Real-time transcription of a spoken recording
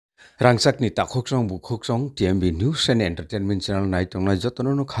Rangsak ni takhok bukhok TMB News and Entertainment Channel nai tongnai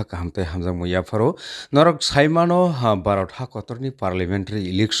jotono no kha kahamtai hamjang moya pharo norok saimano ha Bharat ha kotorni parliamentary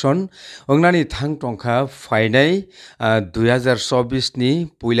election ongnani thang tongkha phainai 2024 ni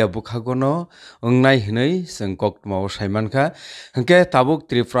puila bukhagono ongnai hinai seng koktmao saimankha hingke tabuk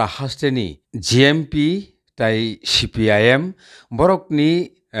Tripura hasteni GMP tai CPIM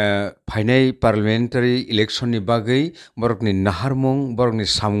borokni phainai parliamentary election ni bagui borokni naharmung borokni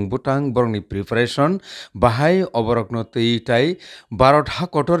samung butang borokni preparation bahai oborokno tui tai Bharat ha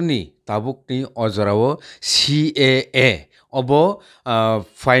kotorni tabukni ojorao CAA obo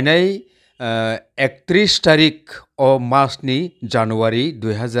phainai 31 tarik o mas ni January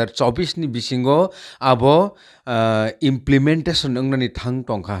 2024 ni bisingo abo implementation ongnani thang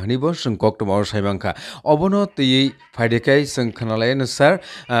tongkha hanibo sengkok tomao saimangkha obono tui phaidekai seng khanalai no sir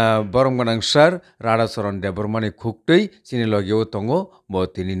borong manang sir Radhacharan Debbarma ni khuktui chini logio tongo bo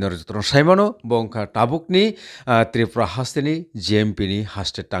tini norjotron saimano bongkha tabukni Tripura hasteni GMP ni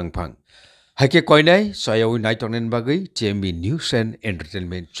haste tangphang haike koinai sayawi naitonen bagui TMB News and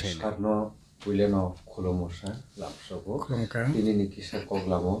Entertainment Channel sarno puileno kholomosa lapsoko tini ni kisa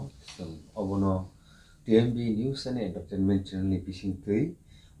koglamo obono TMB News and Entertainment Channel ni bisingtui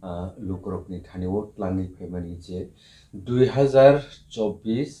lukorokni thanio tlangi phaimani je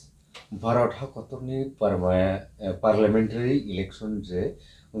 2024 Bharat ha kotorni parliamentary election je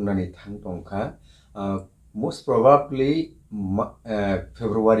ungnani thang tongkha most probably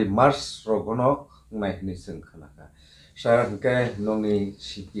February March rogono ngai hini seng khanaka sar hingke nongni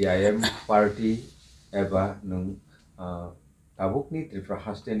CPIM party eba nong tabukni Tripura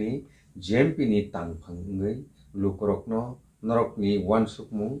hasteni GMP ni tangphangui lukorokno norokni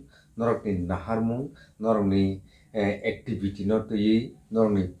wansukmung norokni naharmung norokni activity no tui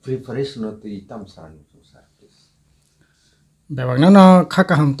norokni preparation no tui tamsan sar bebagna no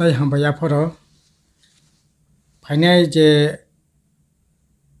khaka hamtai hambaya phoro phainai je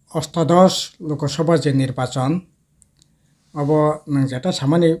অষ্টাদশ লোকসভা যে নির্বাচন अब যেটা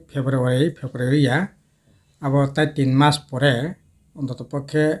সামান্য ফেব্রুয়ারিয়া अब তাই 3 মাস পরে অন্তত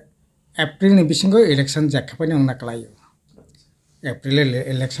পক্ষে April ni bisingo election jakhapaini ongna klaio April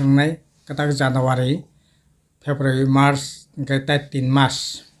election nai katak জানুয়ারি ফেব্রুয়ারি মার্চ ngai tai 3 মাস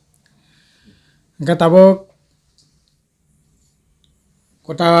ngai tabuk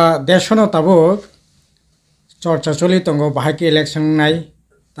kota deshono tabuk চর্চা চলি tongo bahaki election nai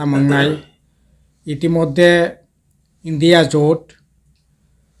তামাংনাই ইতিমধ্যে ইন্ডিয়া জোট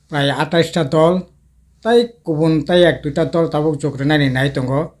প্রায় 28টা দল তাই গুবুন তাই 1-2টা দল তাবক জোগরেনানি নাই দङ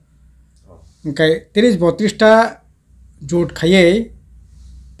ओंखाय 30-32টা জোট খাইয়ে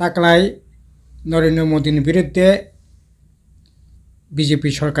তাকলাই নরেন্দ্র মোদিनि বিরুদ্ধে বিজেপি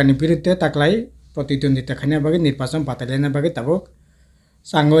সরকারनि বিরুদ্ধে তাকলাই প্রতিদ্বন্দ্বিতা খাইনা বাগে নির্বাচন বাতাইলাইনা বাগে তাবক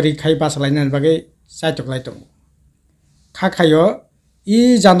সাংগরি খাই বাসালাইনা বাগে সাইতকলাই দङ খাখাयो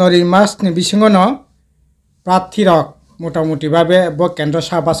জানুয়ারি মাস ni bisingono প্রার্থীরক মোটামুটি ভাবে ব কেন্দ্র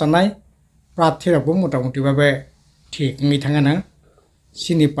সাবাসানাই প্রার্থীরক মোটামুটি ভাবে ঠিক নি থাঙ্গানা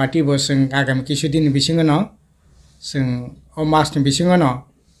সিনি পার্টি বসং আগামী কিছুদিন বিসিngono जों o মাস ni bisingono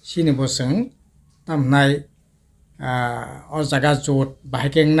সিনি বসং তামনাই o জায়গা জোট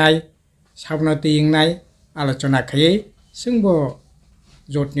বাহাইকেंनाय সাবনাতি ইংনাই আলোচনা খাইয়ে जोंबो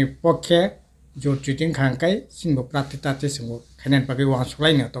জোটনি পক্ষে জোট জুটিং খাंखाय जोंबो প্রার্থী তাতে जोंबो খাইনাन बागै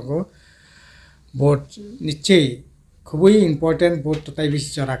वासलायनो दङ ভোট নিশ্চয়ই খুবই ইম্পর্টেন্ট ভোট তাই বেশি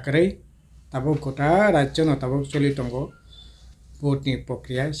চরাকरै তাবো গোটা রাজ্য ন তাবো চলি দङ ভোটনি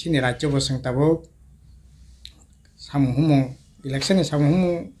প্রক্রিয়া সিনি রাজ্য বসং তাবো সামহুমু ইলেকশননি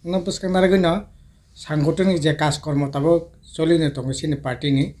সামহুমু ন বসকানারগৈন সাংগঠনিক যে কাজকর্ম তাবো চলিনো দङ সিনি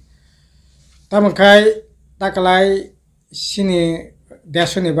পার্টিনি তামखाय তাকলাই সিনি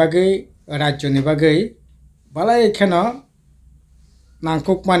দেশনি বাগै রাজ্যনি বাগै বালাই এখানে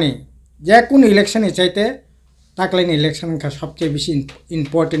नांगौमानि जेकुनु इलेक्शन चाहते ताकलाइनि इलेक्शन का सबसे बेसि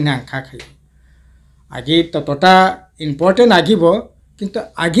इम्पोर्टेंट आं खाखायो आगे ततटा इम्पोर्टेंट आगिबो किन्तु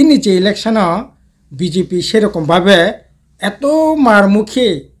आगिनि जे इलेक्शन बीजेपी सेरकम भावे एत मारमुखी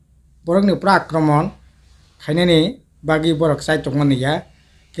बरकनि उपर आक्रमण खाइनानि बागि बरक चाइतकमानिया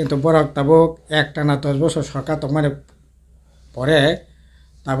किन्तु बरक ताबुक एकटाना 10 বছর सरकार तकमाने परे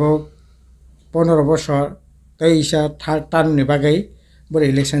ताबुक 15 বছর तैसा थार्ड टार्मनि बागै बर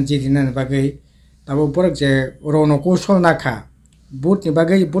इलेक्शन जितिनानि बागै ताबो बरक जे रनो कौशल नाखा बुटनि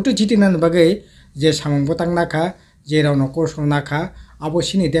बागै बुट जितिनानि बागै जे सामं बतां नाखा जे रनो कौशल नाखा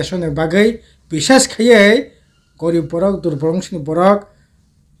आबसिनि देशनि बागै बिशेष खायै गरीब बरक दुर्बलंसिनि बरक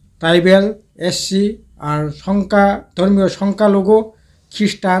ट्राइबेल एससी और संख्या धर्मीय संख्यालघु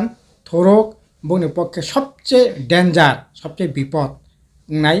ख्रिस्टान थरक बनि पक्षे सबचेয়ে डेंजार सबचेয়ে विपद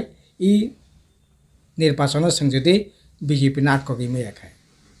नाय ই নির্বাচন जों যদি বিজেপি নাটকই মেয়াখায়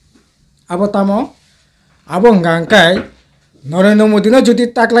আবো তামো আবো গাংকাই নরেন্দ্র মোদীনো যদি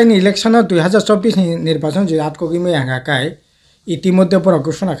তাকলাইনি ইলেকশন 2024 নির্বাচন যদি আটকই মেয়াখায় ইতিমধ্যে বড়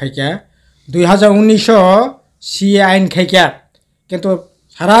ঘোষণা খাইকা 2019 সিএ আইন খাইকা কিন্তু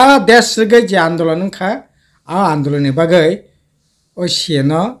সারা দেশ যে আন্দোলন খা আন্দোলনের বাগै ওই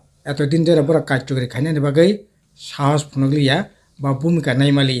সিএনো এতদিন ধরে বড় কার্যকরী খাইনানি বাগै সাহস ফুনগলিয়া বা ভূমিকা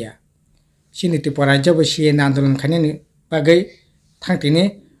নাইমালিয়া সিনিতি পরাজ্যবো সিএন আন্দোলন খাইনানি বাগै थांतिनि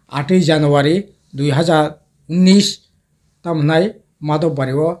 8 জানুয়ারি 2019 तामनाय माधव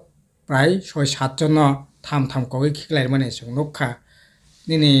बारिओ प्राय 6-7 जन थाम कगै खिखलाय माने नखा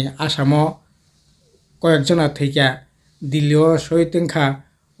दिनै आसामाव कयेकजना थैका दिल्लीओ सहितेंखा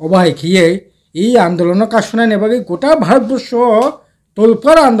अबाहाय खियै इ आंदोलन कासुनायनि बागै गोटा भारतबर्ष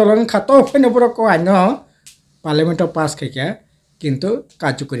तलपार आंदोलन खातो फैनो बरको आइनो पार्लियामेंट पास खाइका किन्तु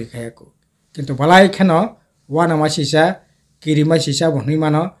कार्यकरी खायाको किन्तु बलाय खेनो वाना मासिसा किरिमा सिसा भनि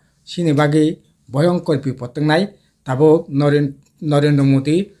मानो सिनि बागै भयंकर विपद तंनाय ताबो नरेंद्र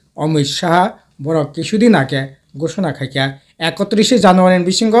मोदी अमित शाह बरक किछुदिन आगे घोषणा खाइका 31 জানুয়ারি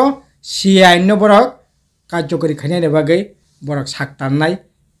बिसिंगो सिए आइन बरक कार्यकरी खाइनायनि बागै बरक साक्ताननाय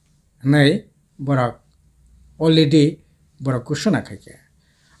नै बरक अलरेडी बरक घोषणा खाइका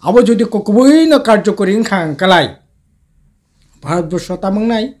अब जुदि ककबैनो कार्यकरी खांकालाय भारतबर्ष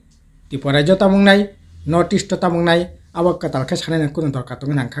तामंनाय त्रिपुरा तामंनाय नर्थ ईस्ट तामंनाय अब कतालखे सानायनि कोनो दरकार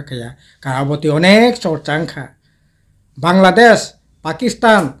दं नांखाखाया काबति अनेक चर्चा आंखा बांग्लादेश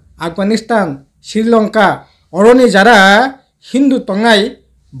पाकिस्तान आफगानिस्तान श्रीलंका अरनि जारा हिंदू तंगाय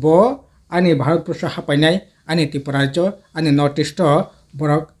बो आनि भारतबर्ष हापायनाय आनि त्रिपुरा आनि नर्थ ईस्ट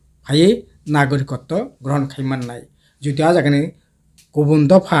बरक हायै नागरिकत्व ग्रहण खालामनाय जुदि आजागानि गुबुन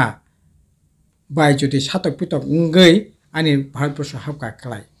दफा बाय जुदि सातक पितक गै आनि भारतबर्ष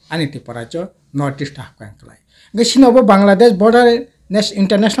हाबकाखलाय आनि Tripura north east हाबकाखलाय गसिनावबो Bangladesh border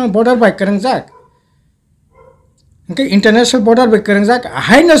international border by करंजाक international border by करंजाक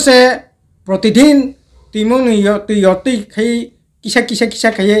हाइनसे प्रतिदिन तिमुनि यति खै किसा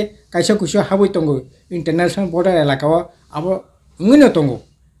खाये काइसा कुसो हाबै तंगो इंटरनेशनल बॉर्डर एलाकाव अब उंगिनो तंगो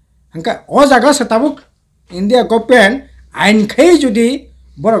हंका अ जागा सताबुक इंडिया गवर्नमेंट आइन खै जुदि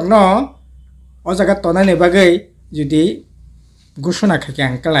बरक न अ जागा तनायनि बागै जुदि घोषणा खाके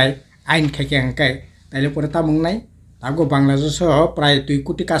हंकालाय आइन खाके हंकाय ताइले परे तामंनाय तागो बांग्लादेश प्राय 2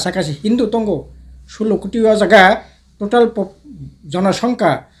 कोटी कासाकासि हिंदू तंगो 16 कोटी जागा टोटाल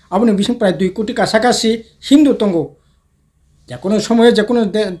जनसंख्या अपनी बिसिं प्राय 2 कोटी कासाकासि हिंदू तंगो जेकोनो समय जेकोनो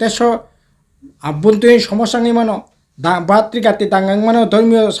देश आभ्यन्तरीण समस्यानि मानो बात्रिगाति दांगांग मानो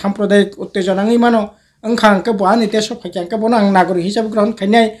धर्मीय साम्प्रदायिक उत्तेजनांगि मानो अंखा अंका बानि देश फाइका अंका बना नागरिक हिसाब ग्रहण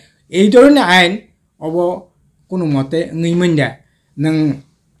खाइनाय এই ধরনের আইন अब কোনো মতে নইমন্যা नों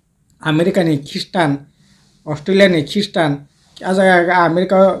আমেরিকাनि খ্রিস্টাन अस्ट्रेलियानि ख्रिस्टान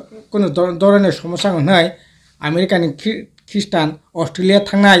आमेरिका কোনো ধরনের সমস্যা নয় আমেরিকাनि খ্রিস্টাन अस्ट्रेलिया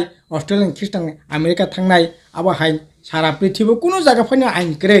थांनाय अस्ट्रेलियानि ख्रिस्टान आमेरिका थांनाय आबा हाय सारा पृथ्वी কোনো জায়গা ফাইনে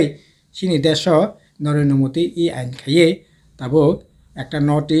আইন করে সিনি দেশ नरेंद्र मोदी ই আইন খাইয়ে তাবো একটা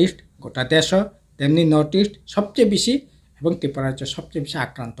নর্থ ইস্ট গোটা দেশ তেমনি নর্থ ইস্ট সবচেয়ে বেশি এবং त्रिपुरा সবচেয়ে বেশি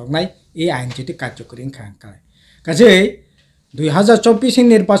আক্রান্ত নাই এই আইন যদি কার্যকরী খায় কাজে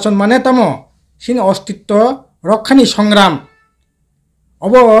 2024 নির্বাচন মানে তামো সিন অস্তিত্ব রক্ষানি সংগ্রাম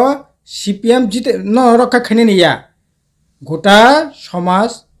अब সিপিএম জিতে ন রক্ষা খাইনে নিয়া গোটা সমাজ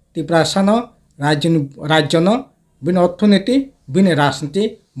त्रिपुरा রাজ্য বিন অর্থনীতি বিন রাজনীতি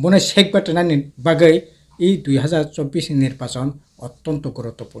বনে শেখ বাটানানি বাগৈ এই 2024 নির্বাচন অত্যন্ত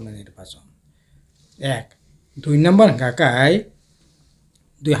গুরুত্বপূর্ণ নির্বাচন 1 2 নম্বর গাকাই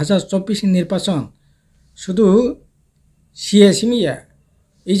 2024 নির্বাচন শুধু সিএসিমিয়া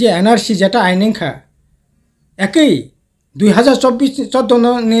এই যে এনআরসি যেটা আইনখা একই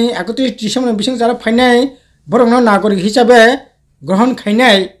 2024 नि 31 ডিসেম্বর বিসং যারা ফাইনাই বরং নাগরিক হিসাবে গ্রহণ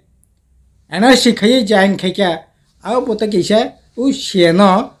খাইনাই এনআরসি খাই যে আইন খাইকা আও বতে কিসা ও সিএন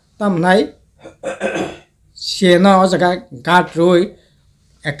তামনাই সিএন জায়গা গাট রই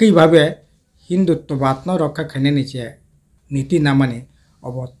একইভাবে হিন্দুত্ববাদ রক্ষা খাইনে নিচে নীতি না মানে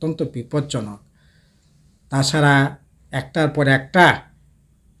অত্যন্ত বিপজ্জনক তাছাড়া একটার পর একটা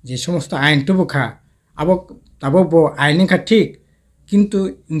যে সমস্ত আইন টুবুখা তাবো আইনখা ঠিক কিন্তু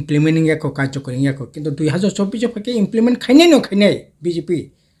ইমপ্লিমেন্টিং এক কার্যকরী এক কিন্তু 2024 ফাঁকে ইমপ্লিমেন্ট খাইনাই খাইনাই বিজেপি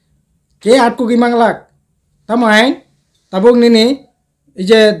কে আটকো গিমাংলাক তাম আইন তাবক নিনি এই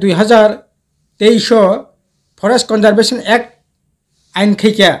যে 2023 ফরেস্ট কনজারভেশন অ্যাক্ট আইন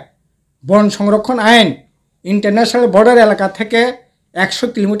খাইকা বন সংরক্ষণ আইন ইন্টারন্যাশনাল বর্ডার এলাকা থেকে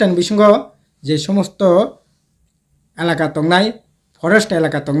 100 কিলোমিটার বিসঙ্গ যে সমস্ত এলাকা তংনাই ফরেস্ট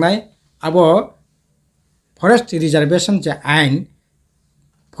এলাকা তংনাই আবো ফরেস্ট রিজার্ভেশন যে আইন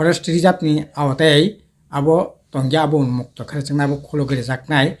ফরেস্ট রিজাर्व नि आवताय आबो तंगे आबो उन्मुक्त खारजों आबो खलगरि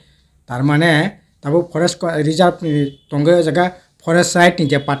जाकनाय तारमाने ताबो फरेस्ट रिजार्व नि तंगे जगह फरेस्ट राइट नि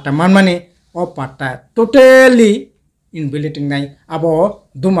जे पाट्टा मानमाने ओ पाट्टा टोटली इनभैलिडिंग नाय आबो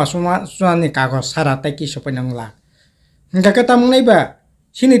दुमा सुनानि कागज सारा ताइकि सपायनांला हिंगाके तामनायबा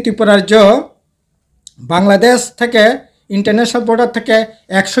सिनि त्रिपुरा राज्य बांग्लादेश থেকে इंटरनेशनल बॉर्डर থেকে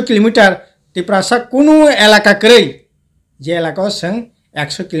 100 किलोमीटर त्रिपुरा কোনো এলাকা করেই যে এলাকা সং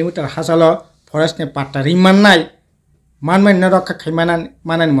 100 किलोमीटर हाजालो फरेस्ट ने पाट्टा रिमाननाय मानमान्य रक्षा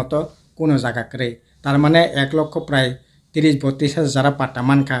खायमानानि मतो कोनो जागा करे तार माने 1 लक्ष प्राय 30-32 हजार पाट्टा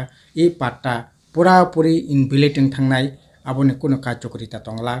मानखा ई पाट्टा पुरापुरी इनभैलिडिंग थांनाय आबोनि कोनो कार्यकरिता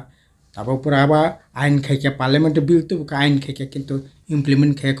तंगला ताबो पुराबा आइन खायके पार्लियामेंट बिल तो आइन खायके किंतु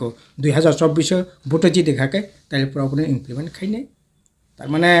इमप्लिमेंट खायको 2024 भोट जी देखाके ताइले पुरापुरी इमप्लिमेंट खायने तार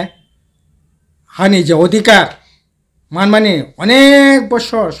माने हानि जे अधिकार मानमानी अनेक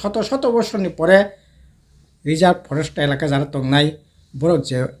बছর শত শত বছরনি পরে রিজার্ভ ফরেস্ট এলাকা যারা তংনাই বড়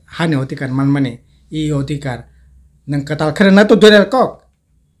যে হানি অধিকার মানমানি এই অধিকার নং কাটাল করে না তো ধরে কক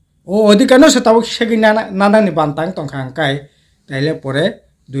ও অধিকার ন সেটাও সেগি নানানি বান্তাং তংখাঙ্কাই তাইলে পরে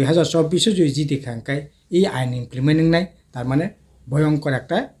 2024 যে জি দেখাঙ্কাই এই আইন ইমপ্লিমেন্টিং নাই তার মানে ভয়ঙ্কর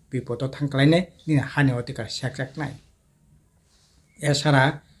একটা বিপদ থাঙ্কলাইনাই নি হানি অধিকার সেকরাক নাই এছাড়া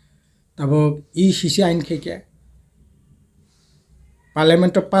তাবো এই সিসি আইন খেকে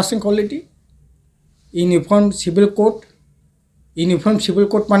Parliament of passing quality uniform civil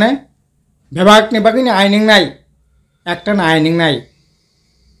code মানে বিভাগ নিবাগিনি আইনিং নাই একটা আইনিং নাই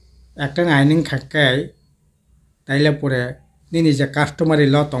একটা আইনিং খাকাই তাইলে পরে নিনি যে কাস্টমারি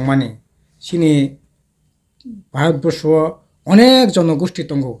ল তংমানি সিনি ভারতবর্ষ অনেক জনগোষ্ঠী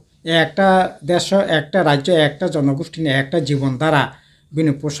তঙ্গ একটা দেশ একটা রাজ্য একটা জনগোষ্ঠী নিয়ে একটা জীবন ধারা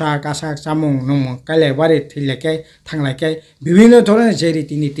बिनो पोशाक आसाक सामुं नमुं काले बारे थैलेके थांलायके विभिन्न धरনের যে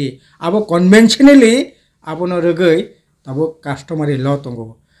রীতিনীতি আবো কনভেনশনালি আবনো রগৈ তাবো কাস্টমারি ল তঙ্গো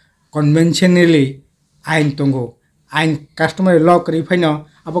কনভেনশনালি আইন তঙ্গো আইন কাস্টমারি ল করি ফাইনো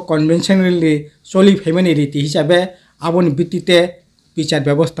আবো কনভেনশনালি চলি ফেমানি রীতি হিসাবে আবনি ভিত্তিতে বিচার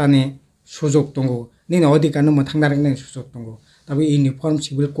ব্যবস্থানি সুযোগ তঙ্গো নিন অধিকার নমো থাंनारनि সুযোগ তঙ্গো তবে ইউনিফর্ম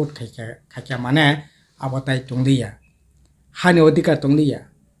সিভিল কোড খাইকা মানে আবতাই তংলিয়া हानि अधिकार तंगलिया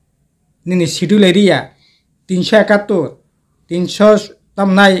निनि शिड्यूल एरिया 371 300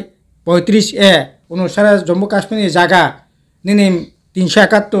 तमनाय 35A अनुसार जम्मू काश्मीर जागा निनि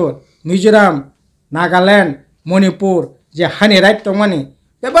 371 मिजोराम नागालैंड मणिपुर जे हानि राइट तंगमानि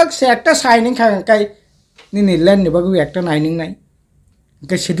बेबाग से एकटा साइनिंग खांकाय निनि लैंड नेबागु एकटा नाइनिंग नाय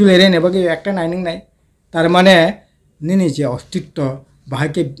के शिड्यूल एरिया नेबागु एकटा नाइनिंग नाय तार माने निनि जे अस्तित्व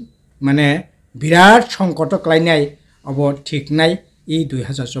बाहाके माने बिराट संकट क्लाइनाय अब ठीक नाई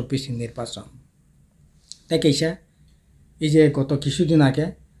 2024 निर्वाचन ताई कैसा ये गत किछुदिन आगे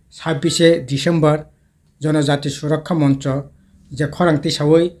 26 डिसेम्बर जनजाति सुरक्षा मंच जे खरांति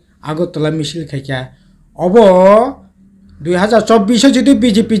सावै आगरतला मिছিল खाइका अब 2024 যদি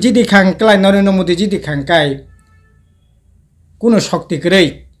বিজেপি जी दिखांक्लाय नरेंद्र मोदी जी दिखांकाय कोनो शक्ति करै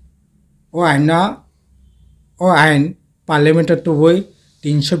ओ आइन पार्लियामेंट तो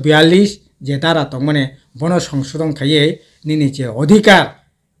 342 जे द्वारा तो माने बन संशोधन खाइए निनि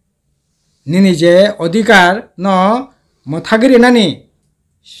जे अधिकार न मथागिरि नानी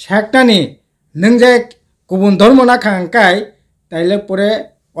शेकनानी नों जे गुबुन धर्म ना खांकाय ताइले परे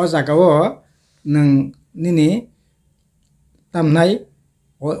अ जागाव नों निनि तामनाय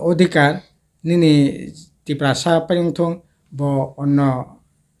अधिकार निनि त्रिपुरा पारिंथं ब अन्न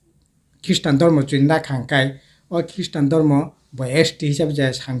ख्रिस्टान धर्म जुदि ना खांकाय अ ख्रिस्टान धर्म ब एसटी हिसाब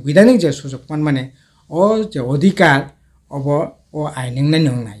जे सांविधानिक जे सुযোগ माने ओ जे अधिकार अब ओ आइनिं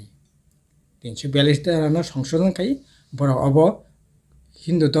नाय 342 धारा संशोधन खाई बर अब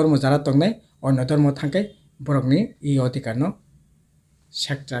हिंदू धर्म जारा तंगनाय अन्य धर्म थांकाय बरकनि ई अधिकार न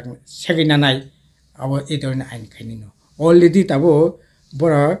सेगिना नाय अब ए धरনের आइन खाइनि न अलरेडी ताबो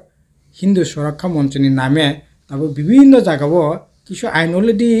बर हिंदू सुरक्षा मंचनि नामे ताबो विभिन्न जागाव किछु आइन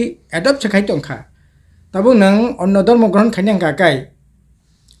अलरेडी एडप्ट खाइ तंखा ताबो नों अन्य धर्म ग्रहण खाइनि गाकाय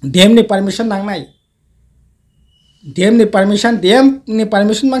डीएम नि परमिशन नांनाय डीएम नि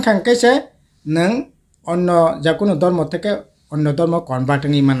परमिशन मांखांकायसे नों अन्य जाकुनो धर्म থেকে अन्य धर्म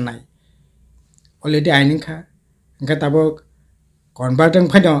कन्भार्टिं माननाय अलरेडी आइनिंखा ओंखाय ताबो कन्भार्टिं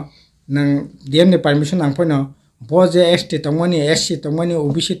फाइनो नों डीएम नि परमिशन नांफाइनो ब जे एसटी तंगमानि एससी तंगमानि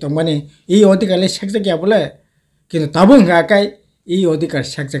ओबीसी तंगमानि ई अधिकारले सेकजागिया बोले किन्तु ताबो गाकाय ई अधिकार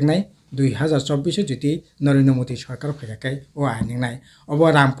सेकजागनाय 2024 जुदि नरेंद्र मोदी सरकार फैखाय ओ आइनिंनाय अब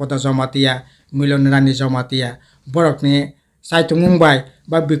रामपद जमातिया मिलन रानी जमातिया बरकनि সাইতুমুংবাই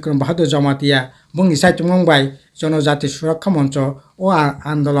বা বিক্রম বাহাদুর জমাতিয়া বুংনি সাইতুমুংবাই জনজাতি সুরক্ষা মঞ্চ ও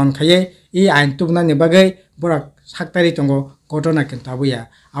আন্দোলন খাইয়ে এই আইন তুবনানি বাগৈ বরাক সাকতারি তঙ্গ ঘটনা কিন্তু আবুয়া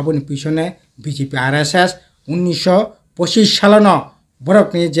আবুনি পিছনে বিজেপি RSS 1925 সালানো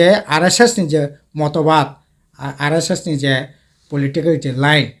বরকনি যে RSS ni যে মতবাদ RSS ni যে পলিটিক্যাল যে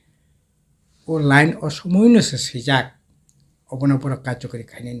লাইন ও লাইন অসময়নো সিজাক অবন বরক কার্যকরী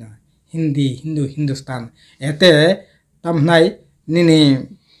খাইনি নয় হিন্দি হিন্দুস্তান এতে তামনাই নিনি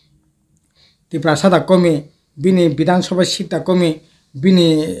ত্রিপুরা সাদা কমি বিনি বিধানসভা সিটটা কমি বিনি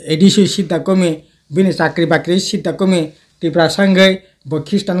এডিসি সিটটা কমি বিনি চাকরি বাকরি সিটটা কমি ত্রিপুরা সাঙ্গৈ ব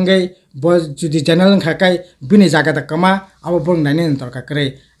খ্রিস্টান গৈ ব যদি জেনারেল খাকাই বিনি জায়গাটা কমা আবো বংনাইনি দরকার করে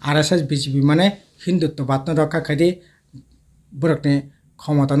RSS বিজেপি মানে হিন্দুত্ববাদ রক্ষা খাইদি বরকনি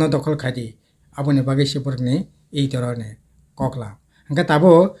ক্ষমতানো দখল খাইদি আবনি বাগে সে বরকনি এই ধরনের ককলা হ্যাঁ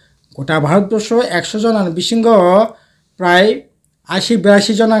তাবো গোটা ভারতবর্ষ 100 জন বিশিঙ্গ প্রায়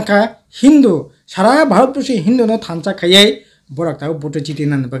 80-82 জনাখা হিন্দু সারা ভারতবর্ষে হিন্দু ন থানচা খাইয়াই বরাক তাও ভোট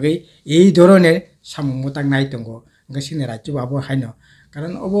জিতিনান বাগৈ এই ধরনের সামুমতাক নাই দङ গাছিনে রাজ্য বাবু হাইন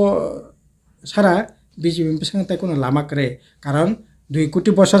কারণ অব সারা বিজেপি পেছনে তাই কোনো লামা করে কারণ 2 কোটি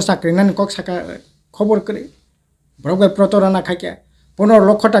বছর চাকরি নানি কক সাকা খবর করে বড় প্রতারণা খাইয়া 15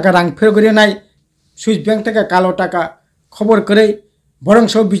 লক্ষ টাকা রাং ফের করে নাই সুইস ব্যাংক থেকে কালো টাকা খবর করে বরং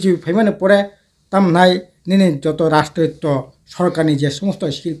সব বিজেপি ফাইমানে পরে তাম নাই নিনে যত রাষ্ট্রায়ত্ত সরকারি যে সমস্ত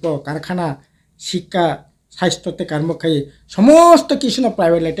শিল্প কারখানা শিক্ষা স্বাস্থ্যতে কর্ম খাইয়ে সমস্ত কিছু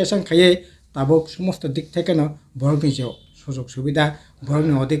প্রাইভেটাইজেশন খাইয়ে তাবক সমস্ত দিক থেকে বরং যে সুযোগ সুবিধা বরং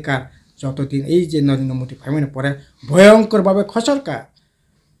অধিকার যতদিন এই যে নরেন্দ্র মোদী ফাইমানে পরে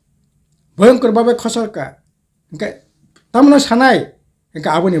ভয়ঙ্করভাবে খসরকা তামনা সানাই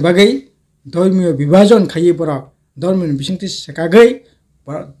আবনি বাগৈ ধর্মীয় বিভাজন খাইয়ে বরক ধর্মীয় বিসংতি শেখাগৈ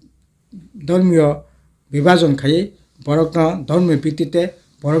ধর্মীয় বিভাজন খাইয়ে বরক ধর্মীয় ভিত্তিতে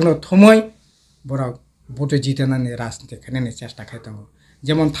বরক থময় বরক ভোটে জিতানানি রাজনীতি খাইনানি চেষ্টা খাইতাম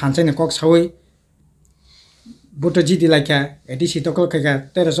যেমন থানচাইনি কক সাউই ভোটে জিতি লাইখা এডিসি দখল খাইখা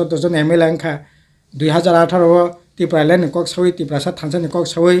 13-14 জন MLA আংখা 2018 ত্রিপুরা লেন কক সাউই ত্রিপুরা থানচাইনি কক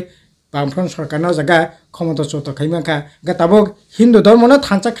সাউই বামফ্রন্ট সরকার জায়গা ক্ষমতা চত খাইমাখা তাবক হিন্দু ধর্ম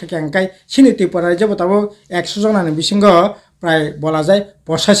থানচা খাইখা আংখাই সিনি ত্রিপুরা রাজ্য তাবক 100 জনানি বিসিঙ্গ প্রায় বলা যায়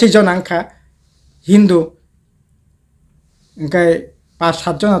 85 জন আংখা হিন্দু ওংখাই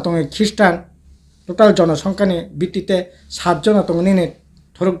 5-7 জন দङ খ্রিস্টান টোটাল জনসংখ্যানি ভিত্তিতে 7 জন দङ নিনে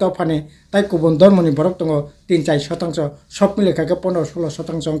থরক দফানি তাই গুবুন ধর্মনি বরক দङ 3-4% সব মিলে খাকে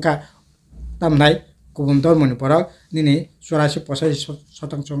 15-16% অংখা তামনাই গুবুন ধর্মনি বরক নিনে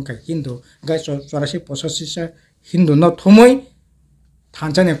 84-85% অংখা হিন্দু গাই 84-85 হিন্দু ন থমই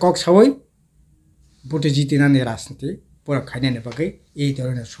থানচানি কক সাউই ভোটে জিতিনানি রাজনীতি বরক খাইনানি বাগৈ এই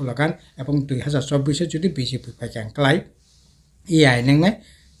ধরনের স্লোগান এবং 2024 যদি বিজেপি ফাইকে আংক্লাই এই আইনেংনাই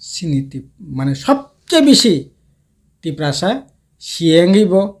সিনিতি মানে সবচেয়ে বেশি ত্রিপুরাসা সিএং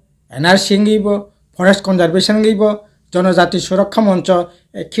গইব NRC গইব ফরেস্ট কনজারভেশন গইব জনজাতি সুরক্ষা মঞ্চ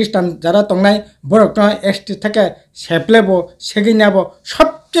খ্রিস্টান যারা তংনাই বরক ST থেকে সেপলেব সেগিনাব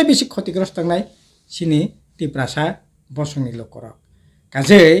সবচেয়ে বেশি ক্ষতিগ্রস্ত নাই সিনি ত্রিপুরাসা বসংনি লোকর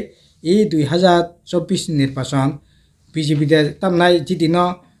কাজে এই 2024 নির্বাচন বিজেপি তামনাই জিদিন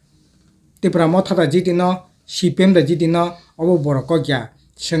ত্রিপুরা মথাটা জিদিন CPM জিদিন অব বরক গিয়া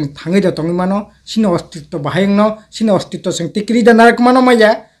जों थाङै दा तंगमानो सिनो अस्तित्व बाहायनो सिनो अस्तित्व जों टिक्री दा नारक मानो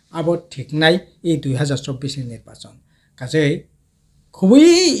माया आबो ठीक नाय এই 2024 নির্বাচন কাজে খুবই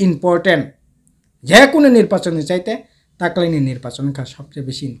ইম্পর্টেন্ট যে কোনো নির্বাচনের চাইতে তাকলাইনি নির্বাচন কা সবচেয়ে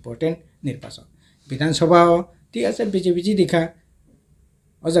বেশি ইম্পর্টেন্ট নির্বাচন বিধানসভা ঠিক আছে বিজেপি জি দেখা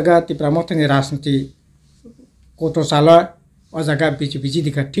ও জায়গা ত্রিপুরা মতনি রাজনীতি কত চালা ও জায়গা বিজেপি জি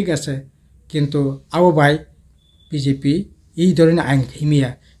দেখা ঠিক আছে কিন্তু আবো ভাই বিজেপি এই ধরনের আইন হিমিয়া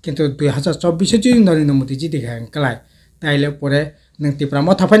কিন্তু 2024 যদি নরেন্দ্র মোদী জি দেখা আংকালাই তাইলে পরে নং ত্রিপুরা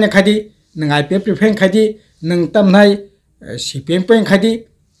মথা ফাইনে খাদি नों IPF प्रिफें खादी नों तमनाय CPM पें खादी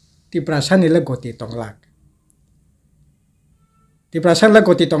ত্রিপুরা सानिले गति तंगलाक ত্রিপুরা सानिले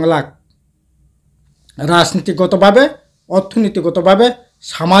गति तंगलाक राजनीतिगतভাবে অর্থনীতিগতভাবে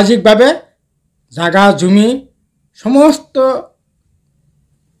সামাজিকভাবে জায়গা জমি সমস্ত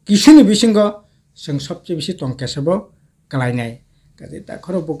কিছুনি বিসঙ্গ जों সবচেয়ে বেশি তংকেসব কালাইনাই কাজে তা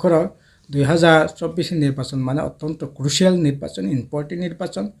খর বখর 2024 নির্বাচন মানে অত্যন্ত ক্রুশিয়াল নির্বাচন ইম্পর্টেন্ট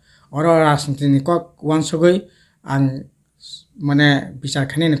নির্বাচন और राजनीति কক ওয়ানসগৈ आं माने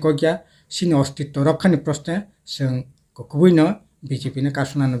বিচারখানি কগিয়া सिनि अस्तित्व रक्षानि प्रश्न जों गुबैनो बिजेपिनो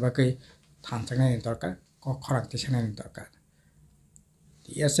कासुनानो बागै थानसांनायनि दरकार खरांथि सानायनि दरकार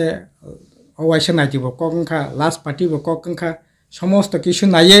ঠিক আছে अवाइसे नायदिबो कगंखा लास्ट पार्टीबो कगंखा समस्त किछु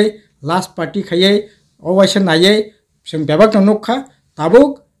नायै लास्ट पार्टी खायै अवाइसे नायै जों बेबाक नुखा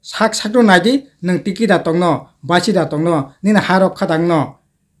Tabuk sak sak no naidi nang tiki da tongno basi da tongno nin harok khadangno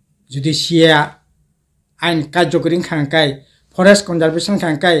judi sia ain kajokring khangkai forest conservation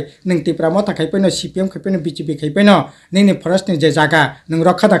khangkai nang tipra mo takai peno CPM khapeno BJP khaipeno nini forest ni je jaga nang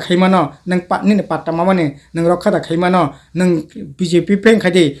rokha da khaimano nang nini patta mamani nang rokha da khaimano nang BJP pen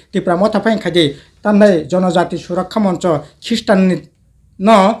khadi tipra mo tapai khadi tanai jonojati surakha moncho খ্রিস্টান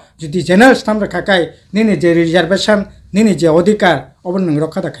no judi general stam khakai nini je reservation nini je অধিকার অবন নং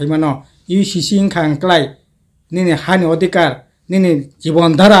রক্ষা খাইমানো UCC খাংক্লাই নিনি হানি অধিকার নিনি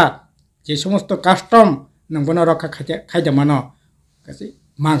জীবনধারা যে সমস্ত custom নংবন রক্ষা খাইতে মানো কাছে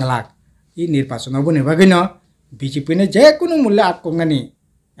মাগলাক এই নির্বাচন অবনে বাগিন বিজেপি নে যে কোনো মূল্যে আটকঙ্গানি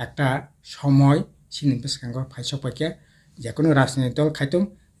একটা সময় সিনি বেসকাঙ্গ ফাইসক পাইকে যে কোনো রাজনৈতিক দল খাইতম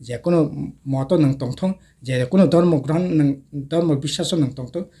যে কোনো মত নং তংথং যে কোনো ধর্মগ্রহণ ধর্ম বিশ্বাস নং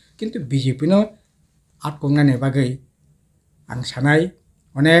তংথং কিন্তু বিজেপি নো আটকঙ্গানি বাগै आं सानाय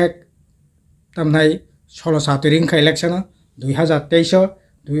अनेक तामनाय 16 रिंखा इलेक्शन 2023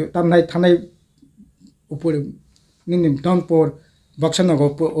 तामनाय थानाय उपर दमपुर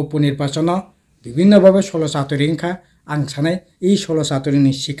बक्सनगर उपनिर्वाचन विभिन्न भावे 16 रिंखा आं सानाय এই 16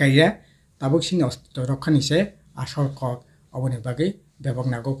 रिंनि सिकाइया ताबुकसिनि अस्तित्व रक्षानि से आसल कक अबनि बागै बेबक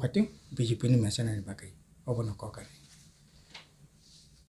नागौ फाइटिं बिजेपि नि मेसेनानि बागै अबनो ककारि